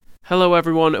Hello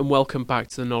everyone and welcome back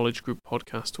to the Knowledge Group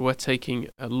podcast. We're taking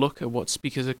a look at what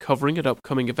speakers are covering at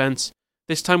upcoming events.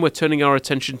 This time we're turning our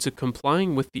attention to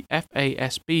complying with the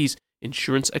FASB's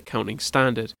Insurance Accounting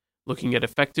Standard, looking at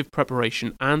effective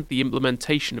preparation and the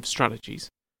implementation of strategies.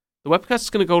 The webcast is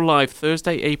going to go live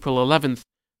Thursday, April 11th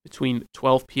between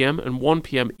 12 p.m. and 1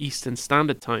 p.m. Eastern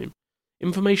Standard Time.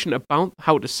 Information about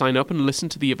how to sign up and listen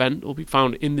to the event will be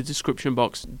found in the description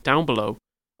box down below,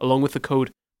 along with the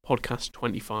code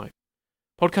podcast25.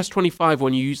 Podcast25,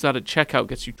 when you use that at checkout,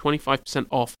 gets you 25%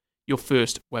 off your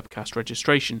first webcast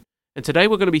registration. And today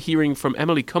we're going to be hearing from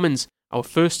Emily Cummins, our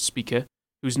first speaker,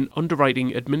 who's an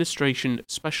underwriting administration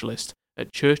specialist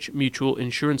at Church Mutual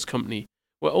Insurance Company.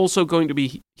 We're also going to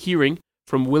be hearing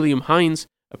from William Hines,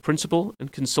 a principal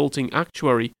and consulting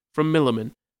actuary from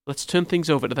Milliman. Let's turn things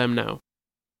over to them now.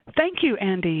 Thank you,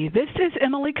 Andy. This is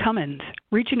Emily Cummins,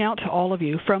 reaching out to all of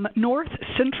you from north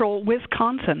central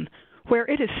Wisconsin, where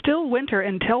it is still winter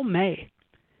until May.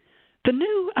 The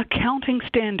new accounting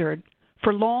standard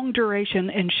for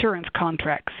long-duration insurance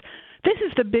contracts. This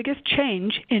is the biggest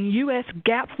change in U.S.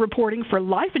 GAAP reporting for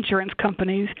life insurance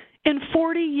companies in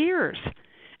 40 years,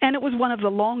 and it was one of the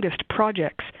longest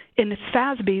projects in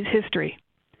FASB's history.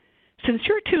 Since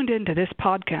you're tuned into this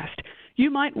podcast, you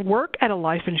might work at a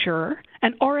life insurer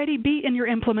and already be in your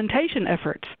implementation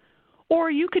efforts,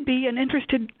 or you could be an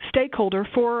interested stakeholder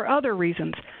for other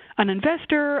reasons, an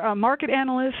investor, a market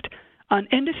analyst, an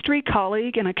industry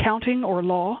colleague in accounting or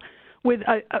law, with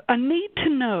a need to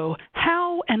know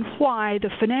how and why the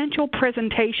financial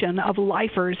presentation of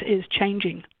lifers is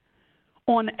changing.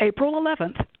 On April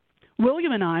 11th,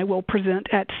 William and I will present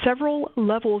at several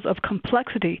levels of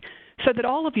complexity so that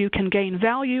all of you can gain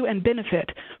value and benefit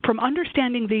from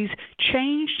understanding these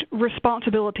changed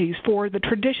responsibilities for the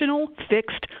traditional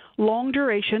fixed,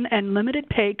 long-duration, and limited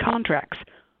pay contracts,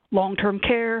 long-term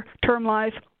care, term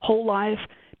life, whole life,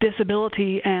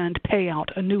 disability, and payout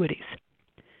annuities.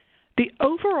 The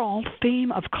overall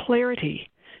theme of clarity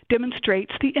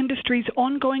demonstrates the industry's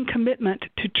ongoing commitment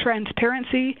to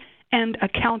transparency and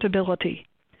accountability.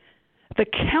 The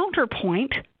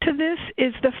counterpoint to this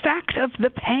is the fact of the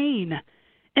pain.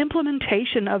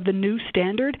 Implementation of the new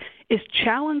standard is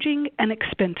challenging and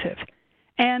expensive,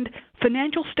 and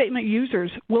financial statement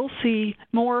users will see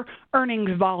more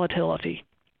earnings volatility.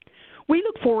 We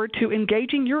look forward to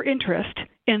engaging your interest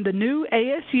in the new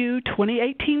ASU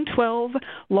 2018-12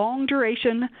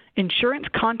 Long-Duration Insurance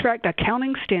Contract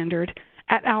Accounting Standard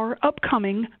at our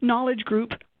upcoming Knowledge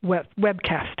Group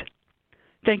webcast.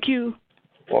 Thank you.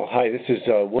 Well, hi, this is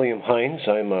William Hines.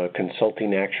 I'm a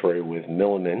consulting actuary with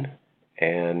Milliman,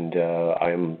 and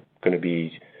I'm going to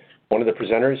be one of the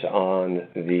presenters on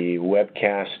the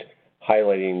webcast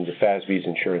highlighting the FASB's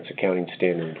Insurance Accounting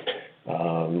Standard,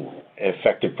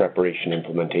 effective preparation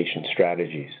implementation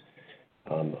strategies.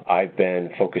 I've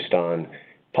been focused on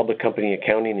public company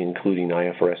accounting, including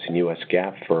IFRS and US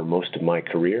GAAP, for most of my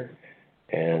career,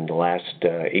 and the last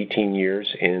 18 years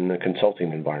in the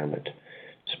consulting environment.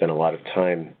 Spent a lot of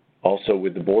time also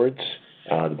with the boards,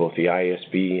 both the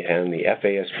IASB and the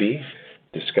FASB,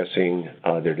 discussing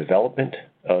their development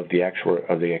of the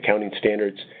accounting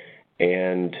standards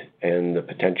and the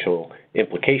potential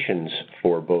implications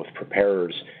for both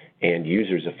preparers and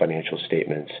users of financial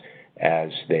statements as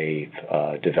they've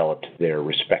developed their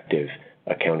respective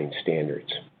accounting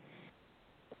standards.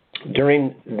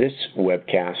 During this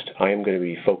webcast, I am going to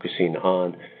be focusing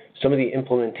on some of the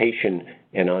implementation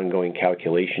and ongoing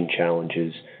calculation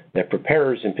challenges that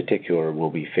preparers in particular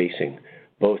will be facing,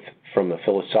 both from a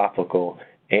philosophical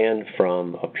and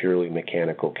from a purely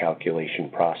mechanical calculation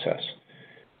process.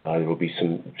 There will be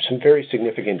some very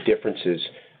significant differences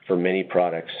for many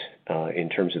products in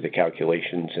terms of the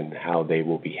calculations and how they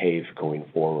will behave going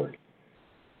forward.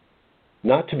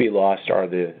 Not to be lost are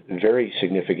the very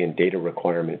significant data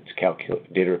requirements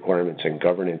and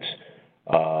governance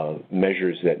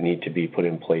measures that need to be put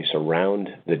in place around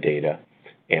the data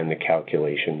and the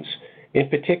calculations, in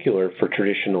particular for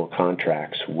traditional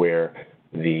contracts where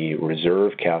the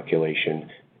reserve calculation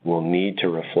will need to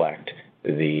reflect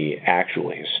the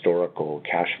actual historical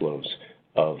cash flows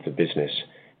of the business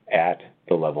at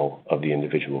the level of the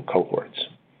individual cohorts.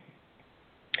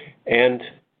 And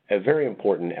a very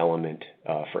important element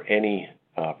for any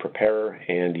preparer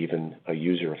and even a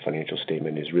user of financial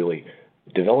statement is really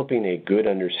developing a good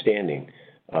understanding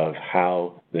of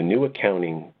how the new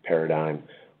accounting paradigm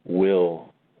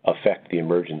will affect the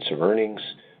emergence of earnings,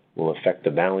 will affect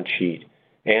the balance sheet,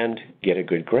 and get a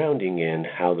good grounding in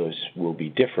how those will be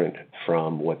different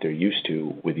from what they're used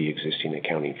to with the existing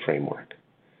accounting framework.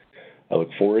 I look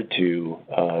forward to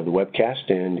the webcast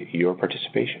and your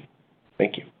participation.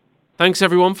 Thank you. Thanks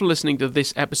everyone for listening to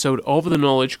this episode of the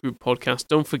Knowledge Group podcast.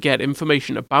 Don't forget,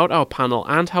 information about our panel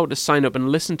and how to sign up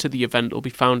and listen to the event will be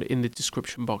found in the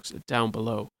description box down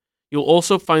below. You'll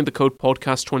also find the code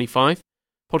podcast25.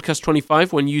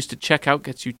 Podcast25, when used to checkout,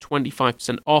 gets you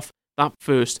 25% off that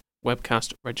first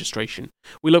webcast registration.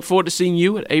 We look forward to seeing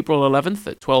you at April 11th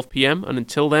at 12 p.m. and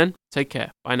until then, take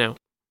care. Bye now.